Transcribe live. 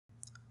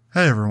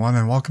Hey everyone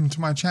and welcome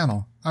to my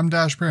channel. I'm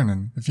Dash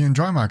Brandon. If you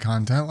enjoy my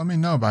content, let me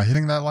know by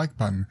hitting that like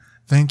button.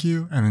 Thank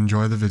you and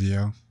enjoy the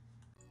video.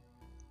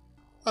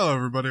 Hello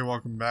everybody,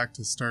 welcome back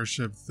to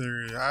Starship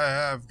Theory. I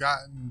have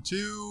gotten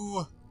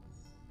to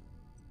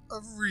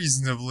a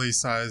reasonably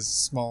sized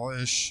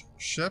small-ish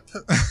ship.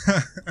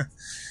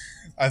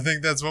 I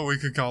think that's what we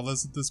could call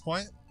this at this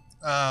point.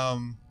 I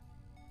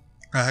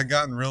had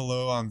gotten real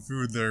low on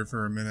food there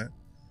for a minute.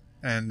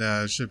 And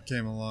a ship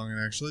came along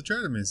and actually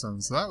traded me some,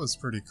 so that was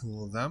pretty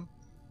cool of them.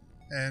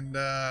 And,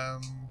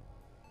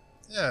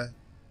 yeah.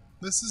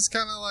 This is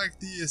kind of like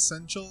the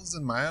essentials,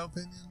 in my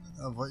opinion,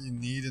 of what you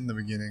need in the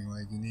beginning.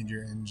 Like, you need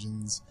your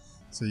engines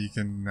so you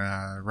can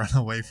run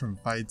away from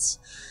fights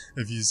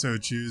if you so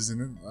choose.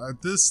 And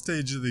at this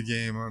stage of the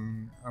game,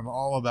 I'm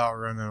all about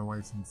running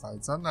away from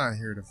fights. I'm not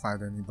here to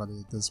fight anybody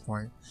at this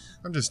point.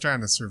 I'm just trying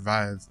to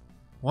survive.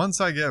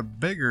 Once I get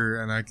bigger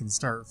and I can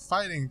start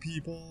fighting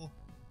people,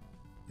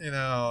 you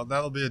know,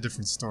 that'll be a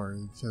different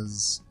story,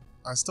 because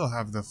I still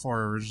have the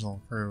 4 original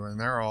crew, and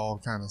they're all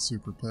kind of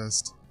super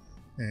pissed,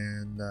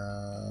 and,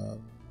 yeah,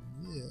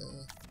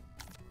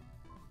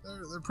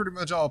 they're pretty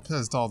much all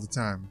pissed all the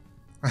time.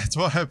 That's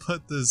why I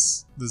put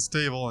this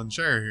table and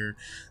chair here,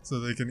 so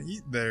they can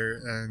eat there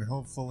and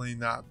hopefully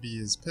not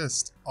be as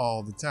pissed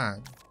all the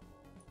time.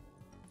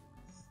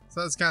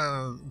 So that's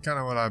kind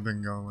of what I've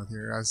been going with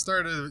here. I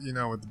started, you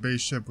know, with the base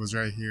ship was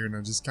right here, and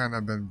I've just kind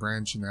of been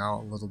branching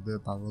out a little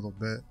bit by little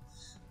bit.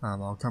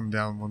 I'll come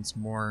down once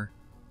more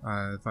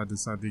if I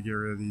decide to get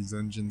rid of these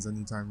engines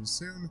anytime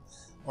soon.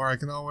 Or I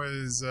can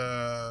always, you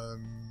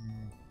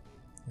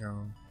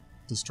know,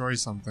 destroy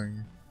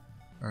something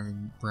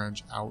and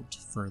branch out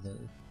further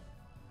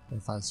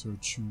if I so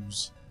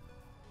choose.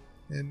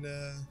 And,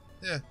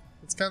 yeah,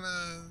 it's kind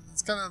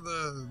of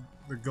the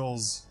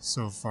goals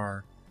so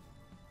far,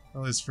 at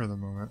least for the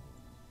moment.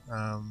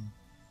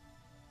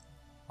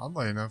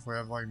 Oddly enough, we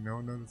have like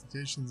no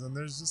notifications, and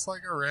there's just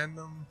like a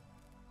random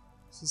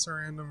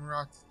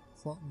rock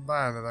floating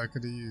by that I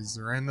could have used.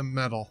 A random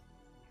metal.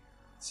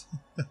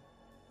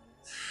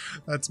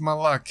 That's my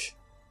luck.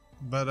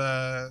 But,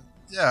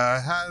 yeah, I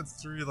had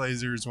 3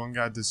 lasers. One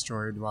got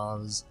destroyed while I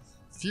was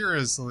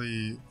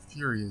furiously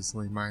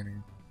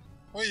mining.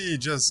 We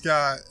just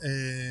got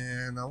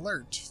an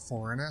alert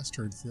for an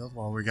asteroid field.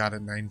 Well, we got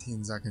it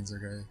 19 seconds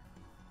ago.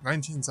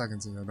 19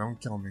 seconds ago, don't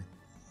kill me.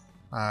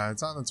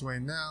 It's on its way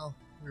now.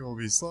 We will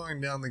be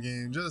slowing down the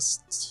game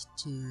just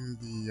to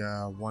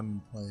the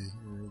one play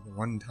here, the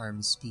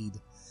one-time speed.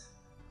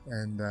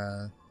 And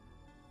I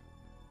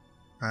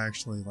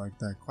actually like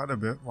that quite a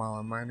bit while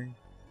I'm mining.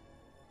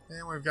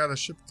 And we've got a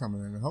ship coming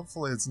in.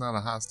 Hopefully it's not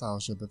a hostile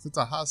ship. If it's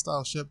a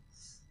hostile ship,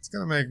 it's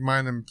going to make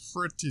mining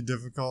pretty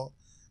difficult.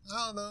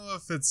 I don't know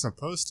if it's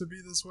supposed to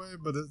be this way,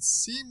 but it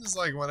seems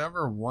like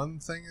whenever one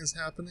thing is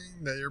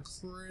happening, that you're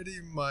pretty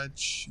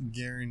much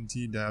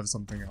guaranteed to have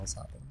something else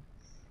happen.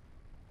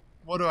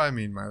 What do I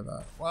mean by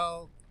that?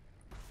 Well,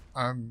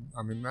 I'm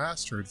in the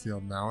asteroid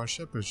field now. A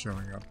ship is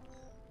showing up.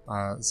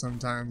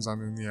 Sometimes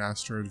I'm in the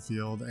asteroid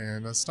field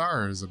and a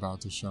star is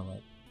about to show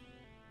up.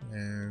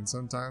 And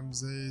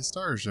sometimes a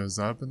star shows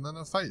up and then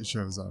a fight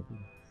shows up.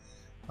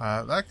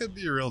 That could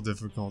be real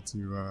difficult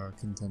to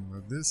contend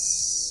with.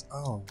 This...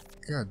 Oh,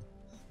 good.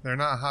 They're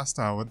not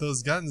hostile. With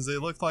those guns, they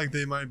look like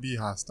they might be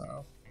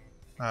hostile.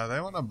 They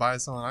want to buy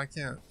someone. I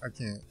can't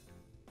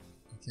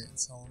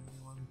sell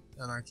anyone.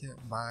 And I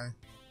can't buy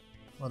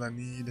what I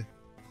need.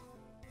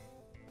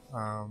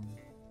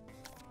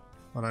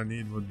 What I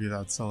need would be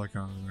that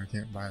silicon, and I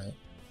can't buy it.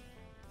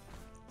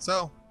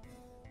 So,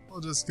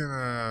 we're just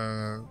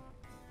gonna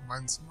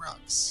mine some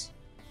rocks.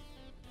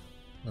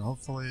 And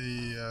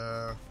hopefully,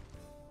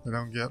 they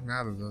don't get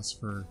mad at us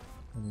for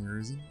any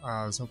reason.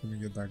 I was hoping to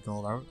get that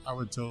gold. I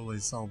would totally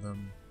sell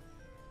them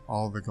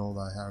all the gold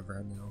I have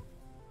right now,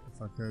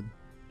 if I could.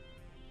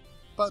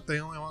 But they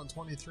only want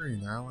 23,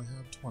 and I only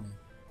have 20.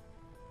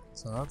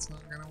 So that's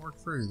not going to work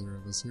for either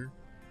of us here.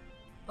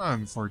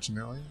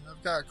 Unfortunately,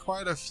 I've got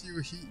quite a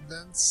few heat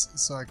vents,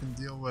 so I can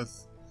deal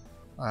with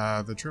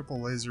the triple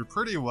laser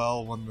pretty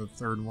well when the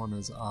 3rd one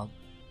is up.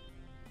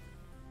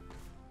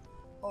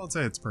 Well, I'd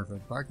say it's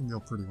perfect, but I can deal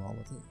pretty well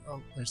with it.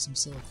 Oh, there's some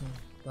silicon.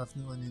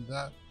 Definitely need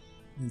that.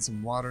 Need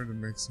some water to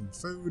make some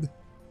food.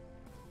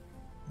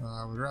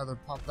 I would rather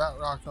pop that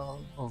rock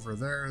over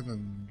there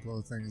than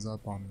blow things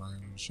up on my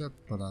own ship,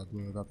 but I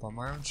blew it up on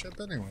my own ship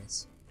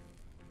anyways.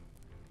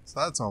 So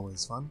that's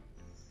always fun.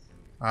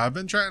 I've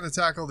been trying to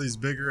tackle these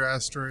bigger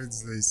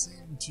asteroids. They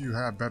seem to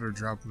have better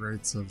drop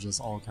rates of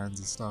just all kinds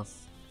of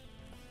stuff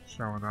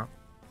showing up.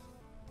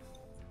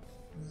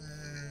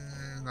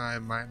 And I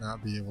might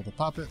not be able to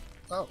pop it.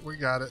 Oh, we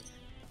got it.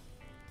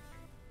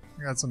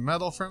 We got some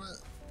metal from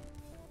it.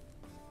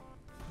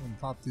 And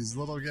pop these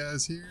little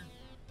guys here.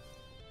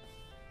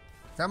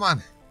 Come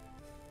on.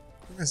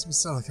 Give me some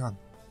silicon.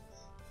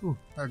 Ooh,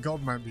 that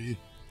gold might be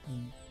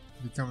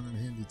coming in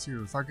handy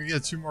too. If I could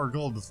get 2 more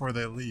gold before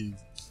they leave.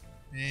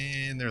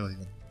 And they're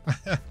leaving.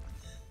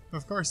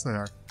 Of course they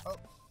are. Oh.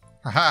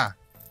 Haha.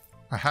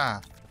 Haha.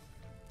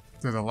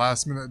 Did a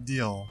last minute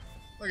deal.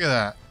 Look at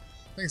that.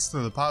 Thanks to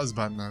the pause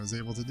button, I was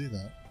able to do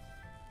that.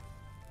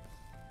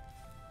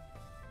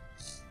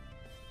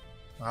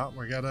 Well,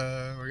 we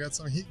got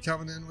some heat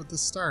coming in with the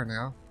star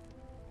now.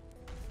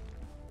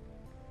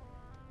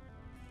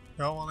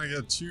 Don't want to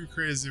get too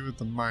crazy with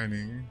the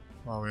mining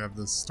while we have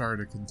this star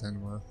to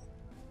contend with.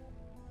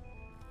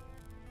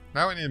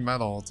 Now we need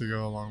metal to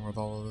go along with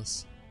all of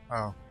this.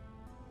 Oh.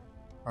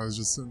 I was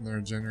just sitting there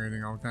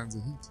generating all kinds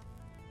of heat.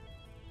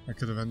 That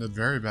could have ended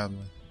very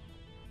badly.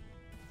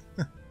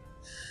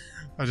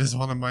 I just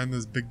want to mine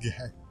this big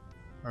guy.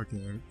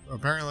 Okay,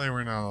 apparently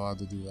we're not allowed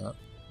to do that.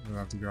 We're gonna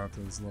have to go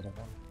after this little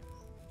one.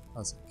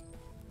 That's okay.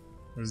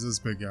 There's this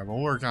big guy. We'll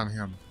work on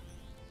him.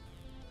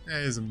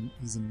 Yeah, he's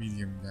a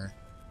medium guy.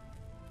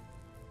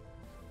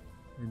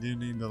 We do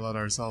need to let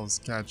ourselves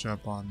catch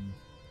up on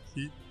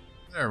heat.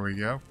 There we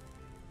go.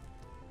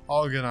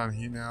 All good on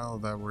heat now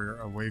that we're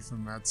away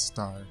from that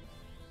star.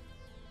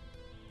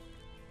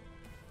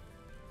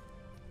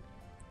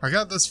 I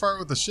got this far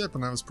with the ship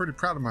and I was pretty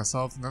proud of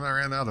myself, and then I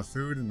ran out of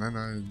food, and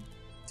then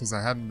because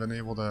I hadn't been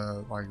able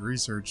to like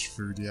research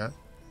food yet,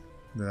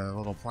 the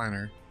little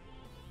planner.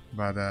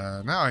 But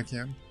now I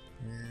can,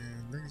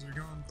 and things are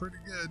going pretty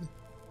good.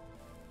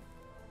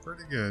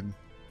 Pretty good.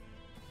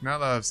 Now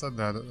that I've said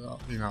that,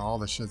 you know, all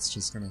the shit's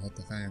just gonna hit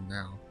the fan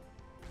now.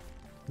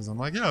 Because I'm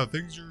like, yeah,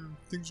 things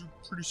are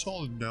pretty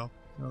solid now.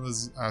 Now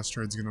this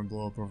asteroid's gonna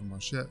blow up over my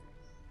shit,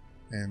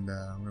 and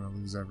I'm gonna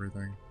lose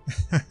everything.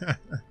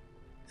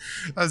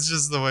 That's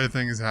just the way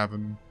things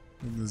happen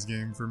in this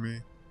game for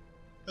me.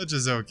 Which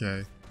is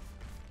okay.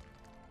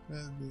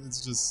 And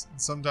it's just,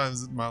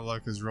 sometimes my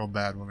luck is real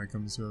bad when it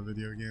comes to a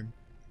video game.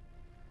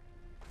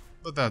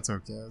 But that's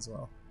okay as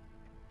well.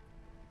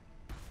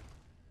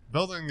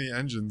 Building the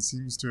engine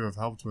seems to have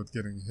helped with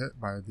getting hit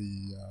by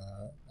the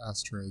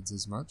asteroids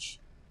as much.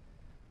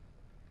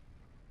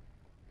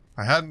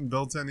 I hadn't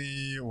built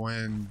any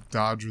when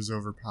dodge was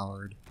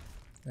overpowered,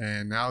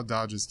 and now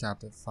dodge is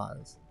capped at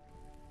 5.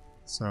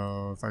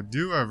 So if I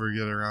do ever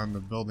get around to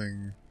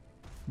building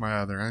my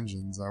other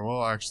engines, I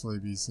will actually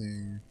be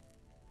seeing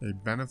a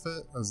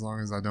benefit as long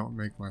as I don't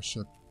make my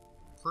ship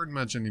pretty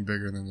much any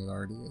bigger than it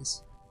already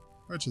is,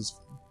 which is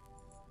fine.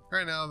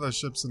 Right now the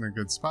ship's in a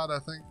good spot, I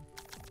think,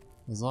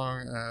 as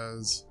long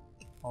as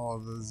all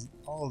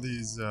of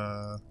these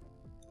okay,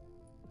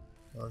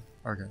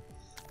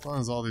 as long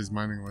as all these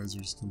mining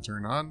lasers can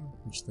turn on,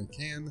 which they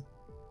can,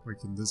 we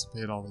can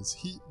dissipate all this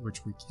heat,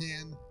 which we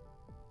can.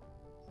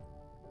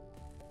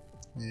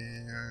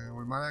 And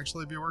we might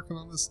actually be working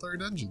on this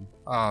third engine.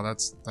 Oh,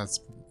 that's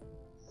pretty cool.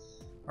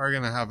 We're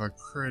gonna have a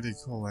pretty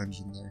cool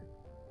engine there.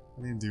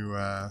 I need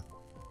to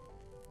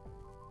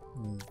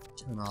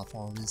turn off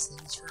all these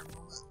things for a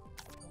moment.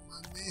 Don't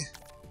mind me.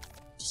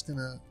 Just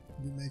gonna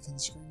be making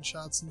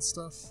screenshots and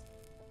stuff.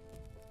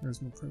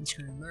 There's my print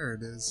screen. There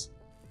it is.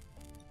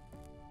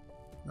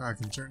 Now I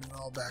can turn it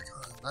all back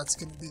on. That's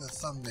gonna be the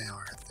thumbnail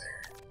right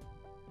there.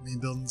 Me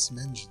building some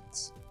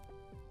engines.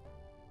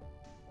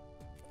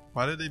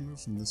 Why did they move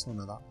from this one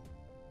to that one?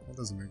 That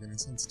doesn't make any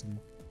sense to me.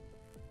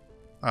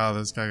 Oh,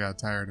 this guy got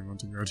tired and went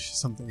to go do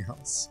something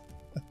else.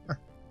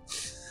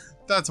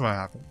 That's what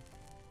happened.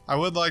 I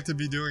would like to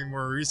be doing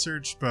more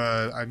research,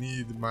 but I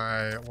need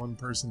my one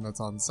person that's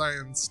on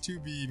science to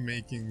be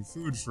making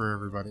food for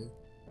everybody.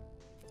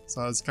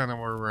 So that's kind of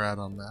where we're at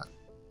on that.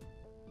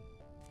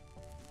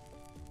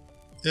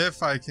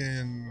 If I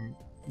can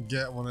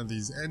get one of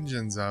these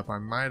engines up, I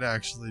might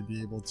actually be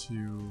able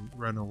to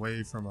run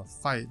away from a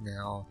fight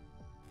now,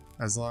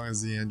 as long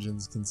as the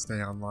engines can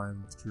stay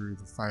online through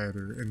the fight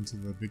or into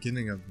the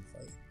beginning of the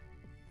fight.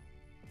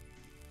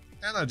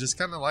 And I just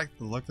kind of like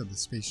the look of the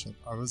spaceship.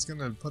 I was going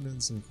to put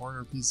in some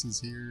corner pieces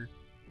here,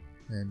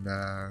 and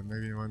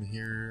maybe one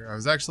here. I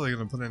was actually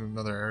going to put in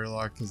another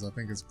airlock, because I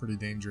think it's pretty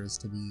dangerous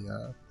to be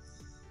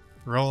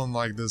rolling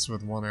like this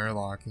with one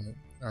airlock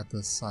at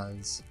this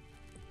size.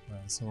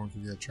 Someone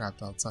could get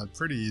trapped outside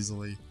pretty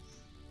easily,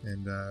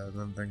 and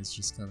then things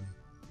just kind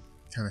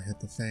of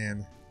hit the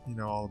fan. You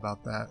know all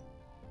about that.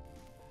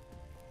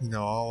 You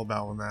know all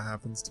about when that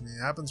happens to me. It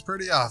happens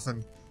pretty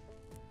often,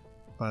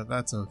 but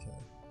that's okay.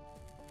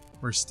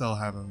 We're still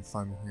having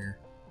fun here.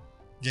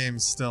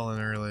 Game's still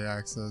in early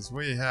access.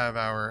 We have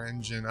our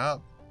engine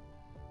up,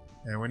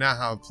 and we now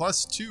have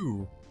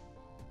 +2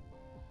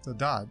 to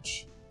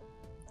dodge.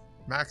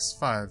 Max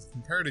 5,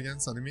 compared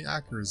against enemy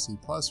accuracy,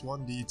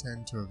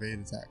 +1d10 to evade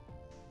attack.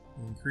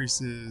 It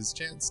increases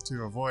chance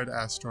to avoid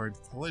asteroid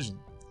collision.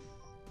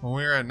 When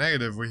we were at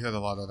negative, we hit a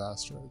lot of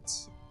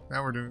asteroids.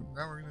 Now we're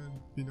gonna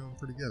be doing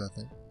pretty good, I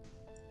think.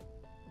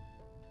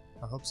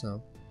 I hope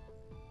so.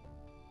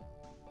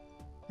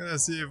 Gonna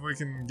see if we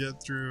can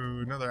get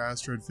through another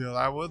asteroid field.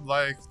 I would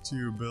like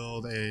to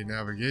build a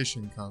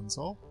navigation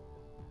console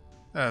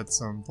at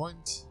some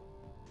point.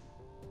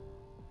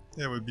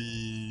 It would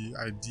be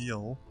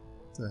ideal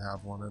to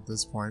have one at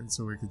this point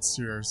so we could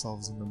steer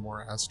ourselves into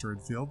more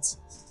asteroid fields.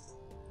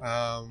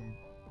 But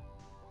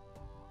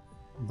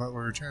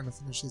we're trying to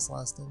finish this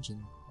last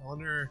engine. I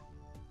wonder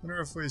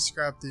if we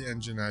scrap the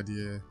engine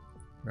idea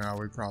now,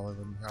 we probably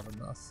wouldn't have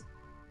enough.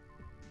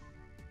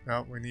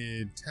 Now we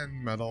need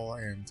 10 metal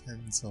and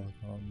 10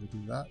 silicon to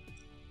do that.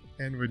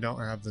 And we don't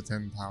have the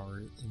 10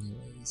 power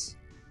anyways.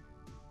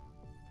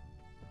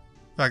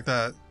 The fact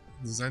that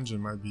this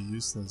engine might be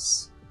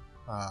useless.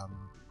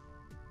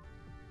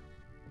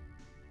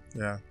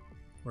 Yeah,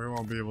 we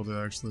won't be able to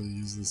actually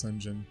use this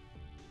engine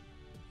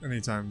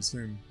anytime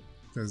soon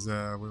because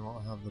we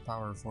won't have the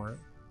power for it.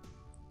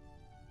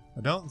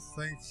 I don't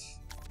think...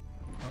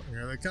 Oh,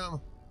 here they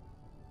come.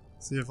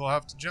 See if we'll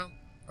have to jump.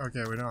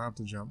 Okay, we don't have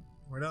to jump.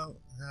 We don't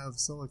have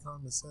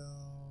silicon to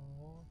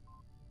sell.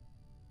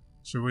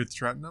 Should we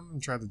threaten them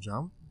and try to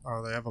jump?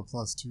 Oh, they have a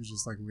 +2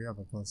 just like we have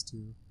a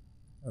 +2.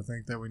 I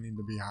think that we need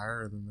to be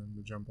higher than them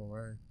to jump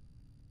away.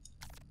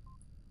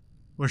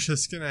 We're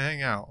just gonna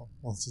hang out.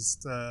 We'll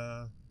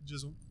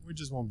we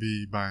just won't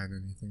be buying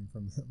anything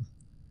from them.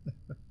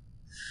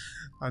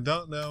 I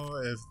don't know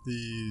if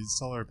the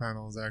solar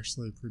panels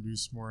actually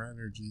produce more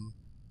energy.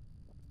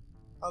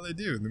 Oh, they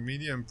do. The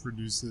medium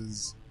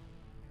produces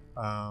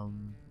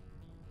 10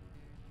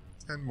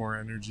 more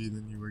energy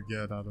than you would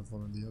get out of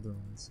one of the other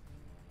ones.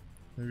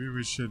 Maybe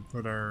we should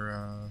put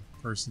our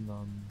person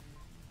on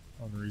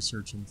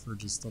researching for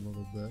just a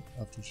little bit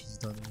after she's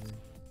done eating.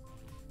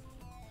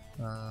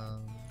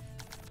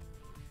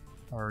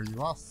 How are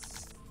you off?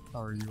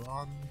 How are you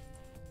on?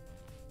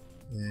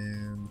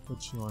 And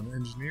put you on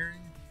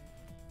engineering.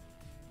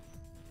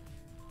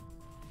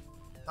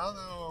 I don't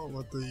know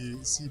what the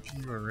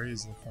CPU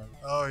arrays look like.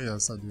 Oh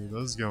yes, I do.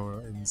 Those go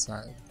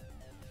inside.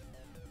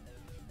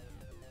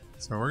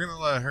 So we're gonna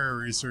let her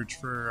research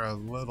for a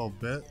little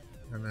bit,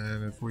 and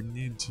then if we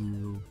need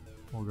to,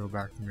 we'll go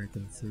back to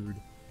making food.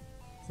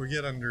 If we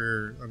get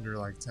under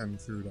like 10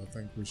 food, I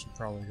think we should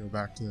probably go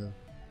back to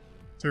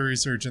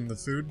researching the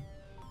food.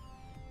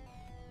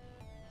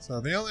 So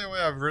the only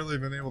way I've really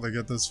been able to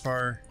get this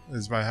far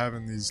is by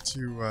having these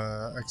two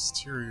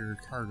exterior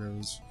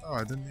cargoes. Oh,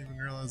 I didn't even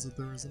realize that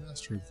there was an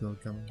asteroid field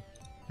coming.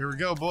 Here we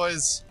go,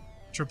 boys!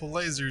 Triple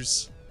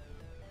lasers.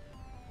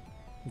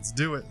 Let's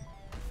do it.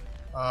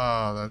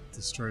 Oh, that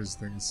destroys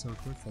things so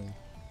quickly.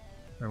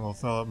 And will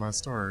fill up my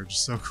storage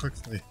so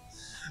quickly.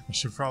 I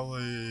should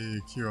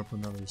probably queue up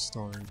another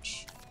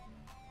storage.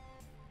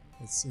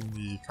 It's in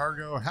the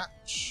cargo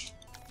hatch.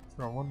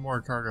 Throw one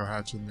more cargo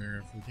hatch in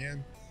there if we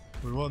can.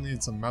 We will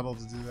need some metal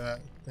to do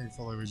that.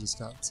 Thankfully we just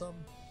got some.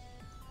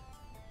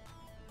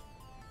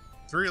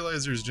 3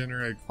 lasers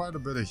generate quite a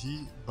bit of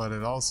heat, but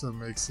it also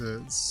makes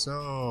it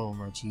so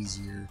much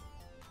easier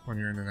when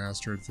you're in an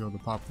asteroid field to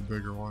pop the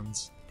bigger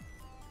ones.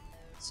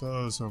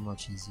 So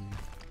much easier.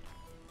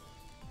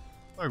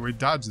 Look, we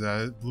dodged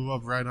that. It blew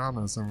up right on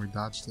us and we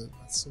dodged it.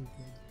 That's so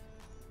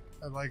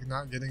good. I like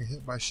not getting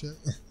hit by shit.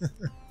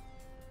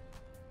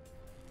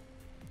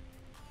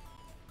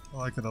 I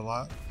like it a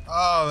lot.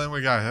 Oh, then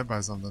we got hit by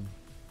something.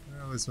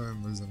 Well, at least we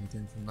didn't lose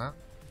anything from that.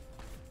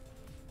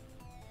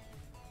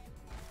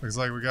 Looks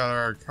like we got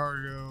our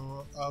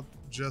cargo up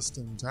just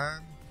in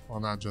time.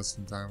 Well, not just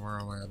in time.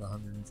 We're only at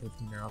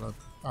 150 now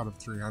out of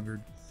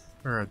 300.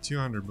 We were at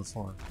 200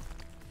 before.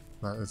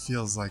 But it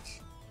feels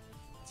like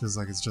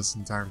it's just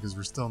in time because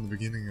we're still in the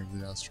beginning of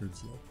the asteroid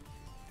field.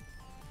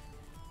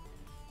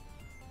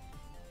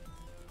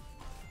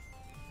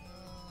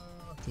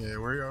 Okay,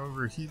 we're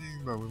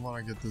overheating, but we want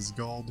to get this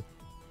gold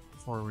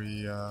before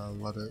we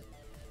let it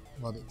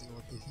deal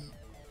with the heat.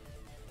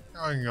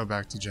 Now I can go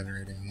back to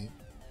generating heat.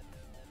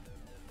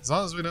 As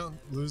long as we don't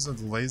lose the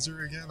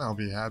laser again, I'll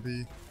be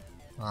happy.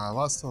 I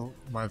lost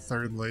my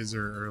 3rd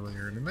laser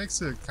earlier, and it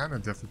makes it kind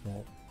of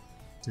difficult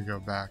to go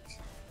back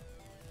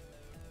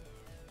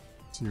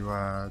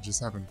to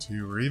just having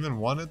 2, or even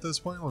 1 at this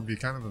point would be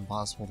kind of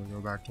impossible to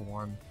go back to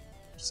 1,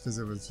 just because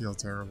it would feel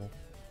terrible.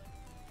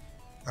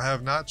 I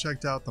have not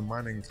checked out the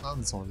mining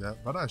console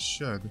yet, but I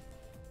should.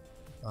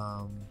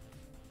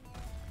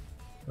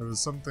 It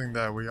was something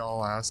that we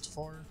all asked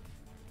for,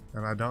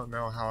 and I don't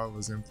know how it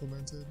was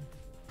implemented.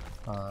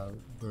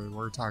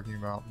 We're talking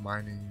about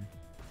mining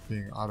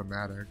being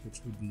automatic, which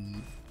would be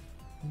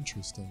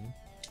interesting,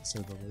 to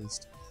say the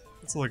least.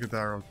 Let's look at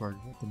that real quick,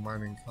 what the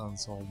mining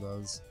console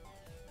does.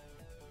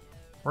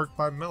 Work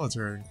by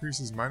military,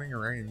 increases mining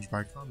range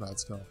by combat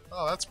skill.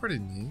 Oh, that's pretty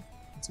neat.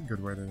 That's a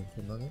good way to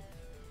implement it.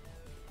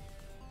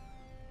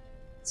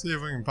 Let's see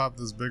if we can pop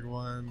this big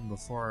one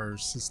before our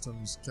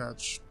systems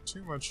catch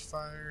too much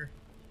fire.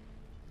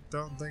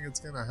 Don't think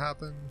it's gonna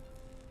happen.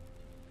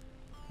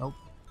 Nope.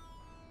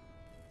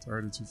 It's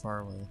already too far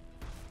away.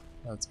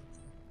 That's okay.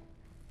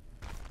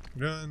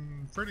 We're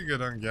doing pretty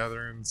good on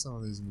gathering some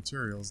of these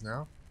materials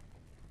now.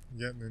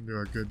 Getting into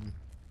a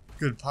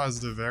good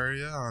positive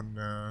area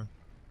on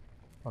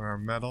our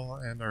metal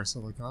and our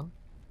silicon.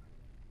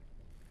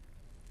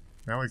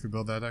 Now we can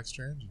build that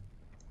extra engine.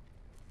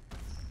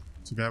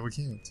 Too bad we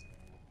can't.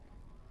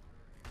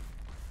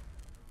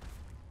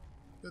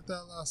 Get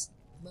that last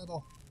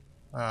metal.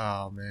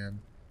 Oh man.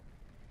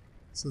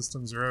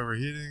 Systems are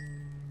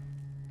overheating.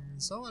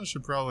 Someone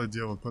should probably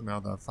deal with putting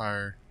out that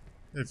fire.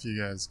 If you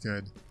guys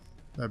could.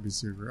 That'd be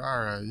super.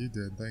 Alright, you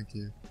did. Thank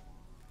you.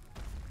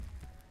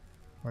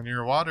 When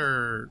your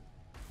water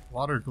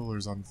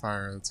cooler's on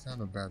fire, it's kind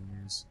of bad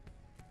news.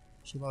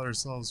 Should let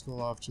ourselves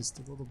cool off just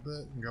a little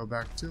bit and go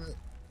back to it.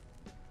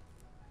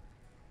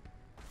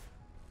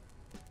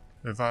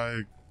 If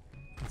I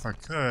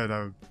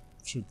could,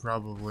 should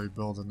probably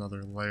build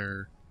another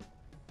layer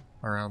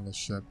around the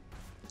ship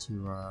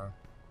to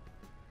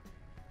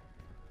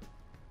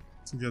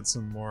get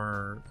some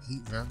more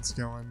heat vents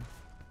going,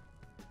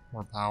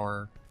 more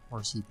power,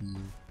 more CPU.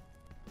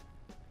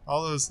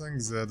 All those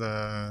things that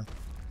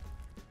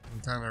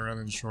I'm kind of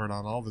running short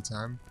on all the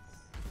time.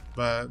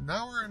 But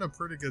now we're in a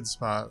pretty good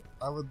spot.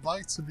 I would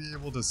like to be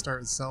able to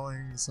start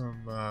selling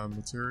some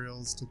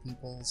materials to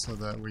people so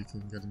that we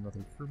can get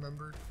another crew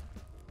member.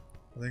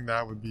 I think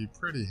that would be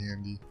pretty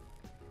handy.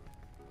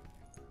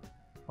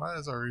 Why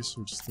is our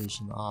research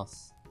station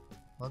off?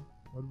 What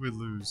did we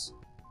lose?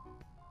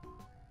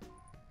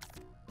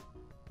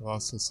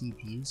 Lost a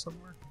CPU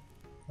somewhere?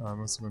 Oh, it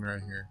must have been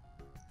right here.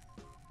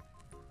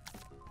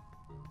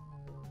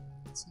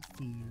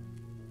 CPU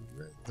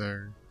right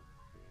there.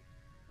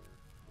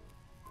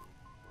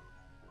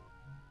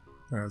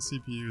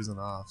 CPU isn't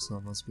off, so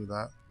it must be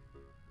that.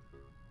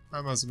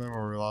 That must have been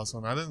where we lost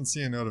one. I didn't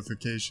see a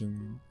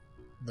notification.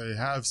 They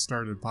have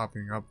started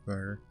popping up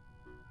there,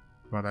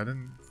 but I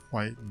didn't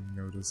quite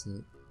notice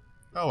it.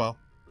 Oh well.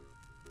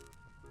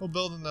 We'll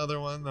build another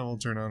one, then we'll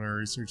turn on our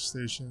research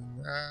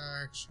station.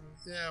 Actually,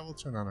 yeah, we'll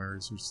turn on our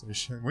research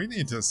station. We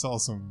need to sell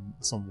some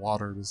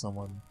water to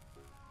someone.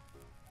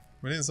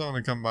 We need someone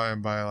to come by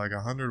and buy like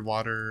 100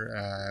 water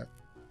at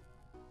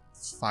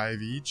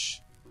 5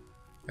 each,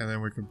 and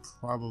then we could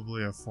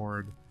probably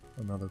afford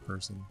another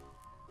person.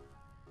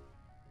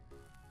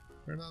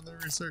 Turn on the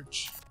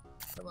research.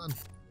 Come on.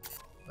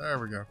 There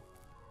we go.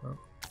 Oh,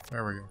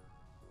 there we go.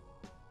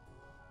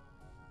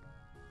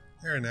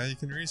 There, now you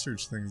can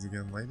research things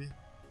again, lady.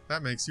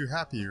 That makes you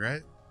happy,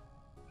 right?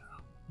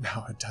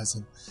 No, it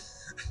doesn't.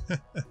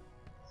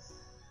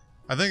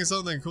 I think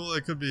something cool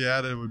that could be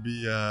added would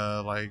be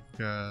like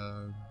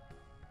some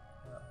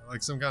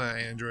kind of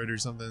Android or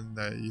something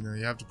that, you know,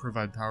 you have to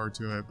provide power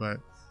to it, but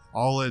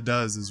all it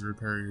does is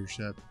repair your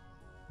ship,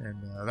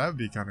 and that would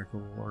be kind of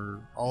cool. Or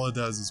all it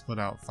does is put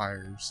out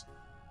fires,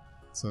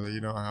 so that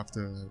you don't have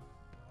to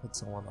put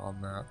someone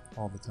on that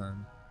all the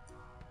time.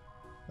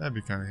 That'd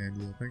be kind of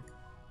handy, I think.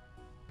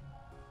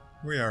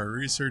 We are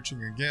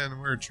researching again.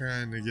 We're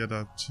trying to get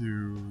up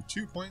to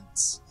 2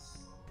 points,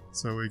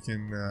 so we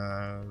can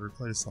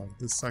replace like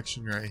this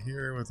section right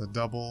here with a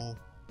double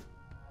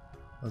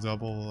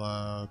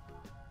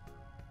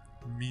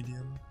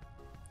medium,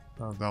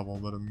 not a double,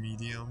 but a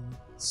medium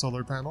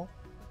solar panel.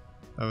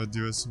 That would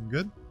do us some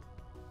good.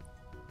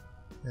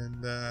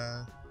 And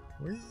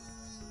we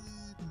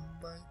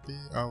might be,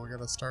 oh, we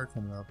got a star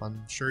coming up.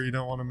 I'm sure you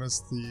don't want to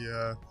miss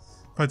the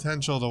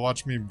potential to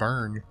watch me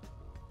burn.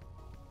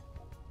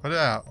 Put it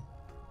out.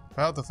 Put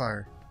out the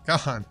fire. Come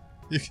on.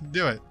 You can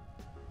do it.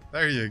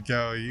 There you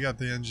go. You got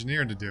the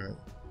engineer to do it.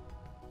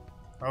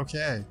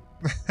 Okay.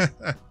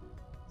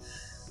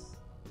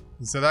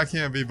 He said I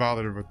can't be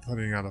bothered with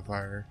putting out a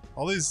fire.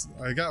 All these,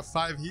 I got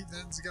 5 heat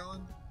vents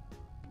going.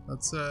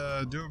 That's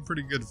doing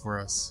pretty good for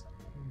us.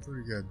 Doing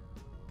pretty good.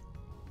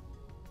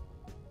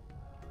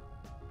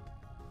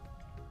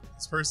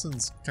 This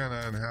person's kind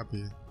of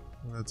unhappy.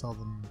 I'm gonna tell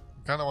them,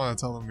 kind of want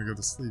to tell them to go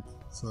to sleep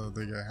so that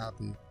they get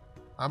happy.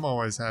 I'm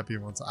always happy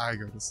once I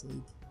go to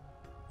sleep.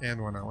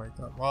 And when I wake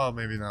up. Well,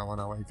 maybe not when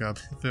I wake up,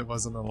 if it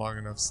wasn't a long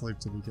enough sleep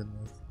to begin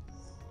with.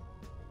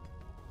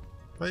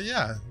 But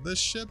yeah, this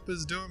ship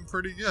is doing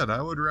pretty good.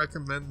 I would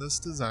recommend this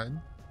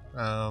design.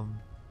 Yeah.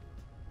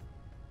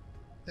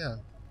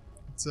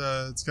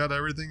 It's got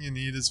everything you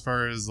need as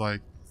far as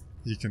like,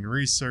 you can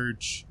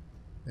research,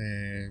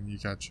 and you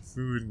got your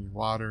food and your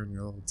water and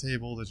your little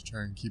table to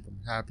try and keep them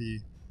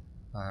happy.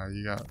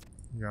 You got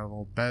a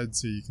little bed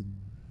so you can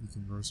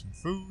grow some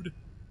food.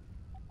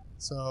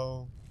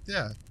 So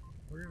yeah,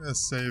 we're gonna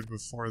save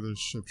before this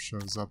ship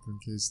shows up in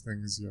case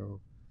things go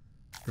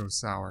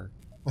sour.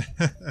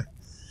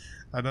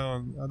 I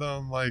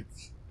don't like,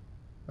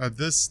 at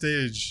this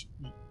stage,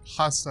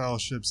 hostile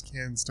ships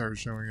can start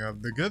showing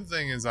up. The good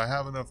thing is I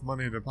have enough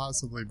money to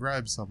possibly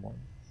bribe someone.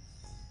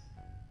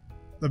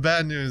 The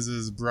bad news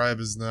is bribe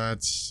is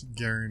not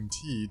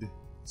guaranteed,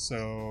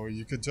 so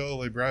you could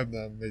totally bribe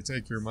them, they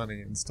take your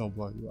money and still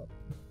blow you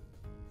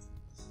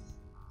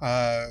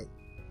up.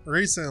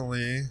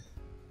 Recently,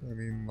 I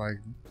mean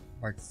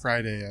like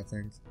Friday I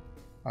think,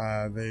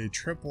 they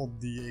tripled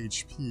the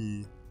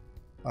HP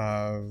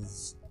of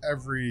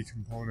every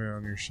component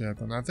on your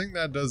ship, and I think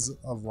that does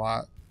a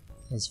lot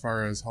as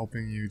far as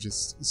helping you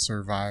just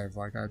survive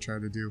like I try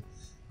to do.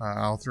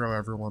 I'll throw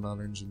everyone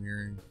on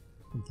engineering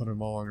and put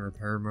them all on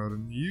repair mode,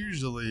 and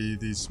usually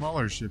these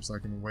smaller ships I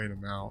can wait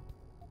them out.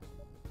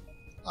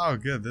 Oh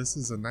good, this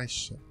is a nice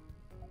ship.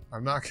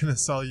 I'm not gonna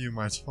sell you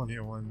my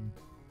 21.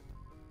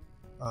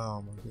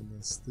 Oh my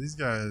goodness, these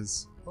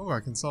guys. Oh,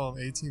 I can sell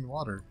them 18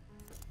 water.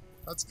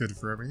 That's good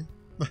for me.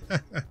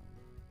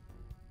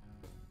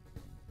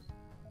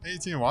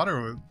 18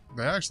 water,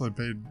 they actually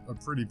paid a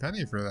pretty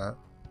penny for that.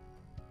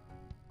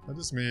 I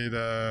just made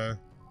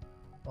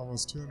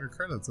almost 200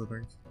 credits, I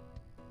think.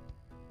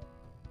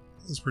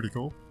 That's pretty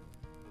cool.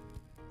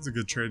 It's a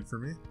good trade for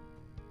me.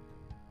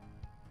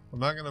 I'm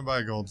not gonna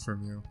buy gold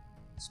from you.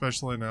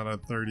 Especially not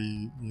at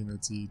 30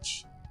 units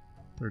each.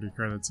 30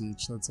 credits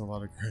each. That's a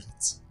lot of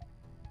credits.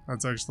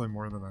 That's actually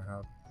more than I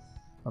have.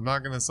 I'm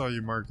not gonna sell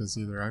you Marcus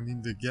either. I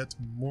need to get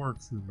more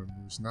crew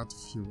members, not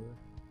fewer.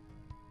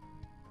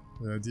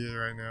 The idea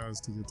right now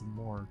is to get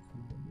more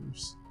crew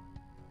members.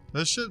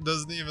 This ship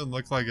doesn't even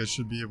look like it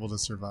should be able to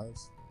survive.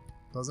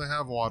 Doesn't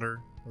have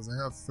water. Doesn't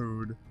have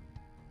food.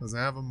 Doesn't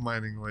have a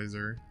mining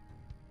laser.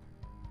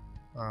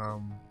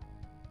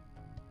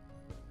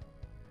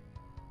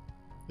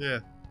 Yeah.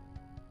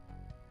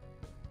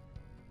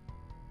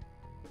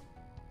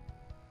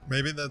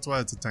 Maybe that's why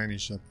it's a tiny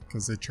ship,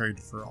 because they trade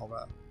for all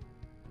that.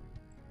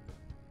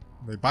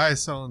 They buy,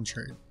 sell, and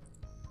trade.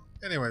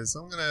 Anyways,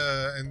 I'm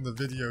gonna end the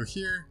video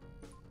here.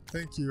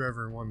 Thank you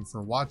everyone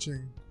for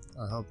watching.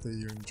 I hope that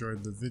you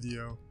enjoyed the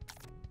video.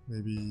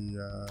 Maybe,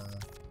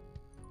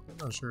 I'm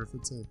not sure if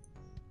it's a,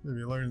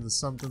 maybe learned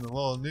something a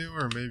little new,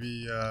 or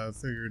maybe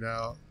figured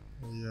out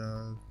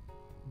a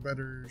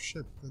better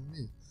ship than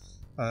me.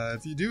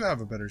 If you do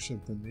have a better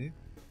ship than me,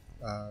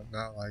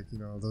 not like, you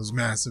know, those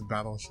massive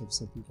battleships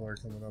that people are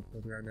coming up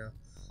with right now,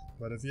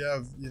 but if you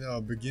have, you know,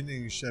 a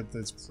beginning ship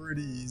that's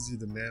pretty easy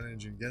to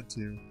manage and get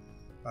to,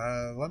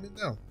 let me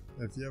know.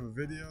 If you have a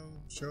video,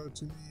 show it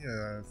to me.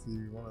 If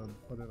you want to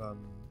put it on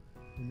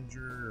Imager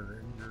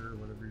or Imgur,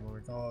 whatever you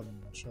want to call it,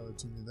 and show it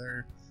to me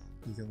there.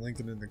 You can link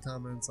it in the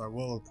comments. I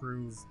will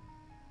approve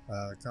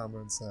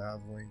comments that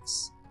have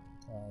links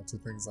to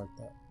things like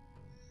that.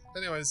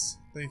 Anyways,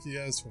 thank you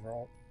guys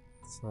for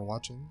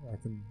watching.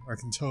 I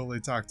can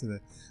totally talk today.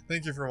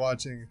 Thank you for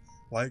watching.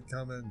 Like,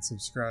 comment, and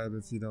subscribe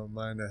if you don't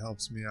mind. It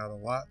helps me out a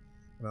lot.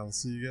 And I will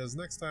see you guys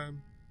next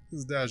time.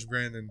 This is Dash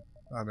Brandon.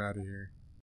 I'm out of here.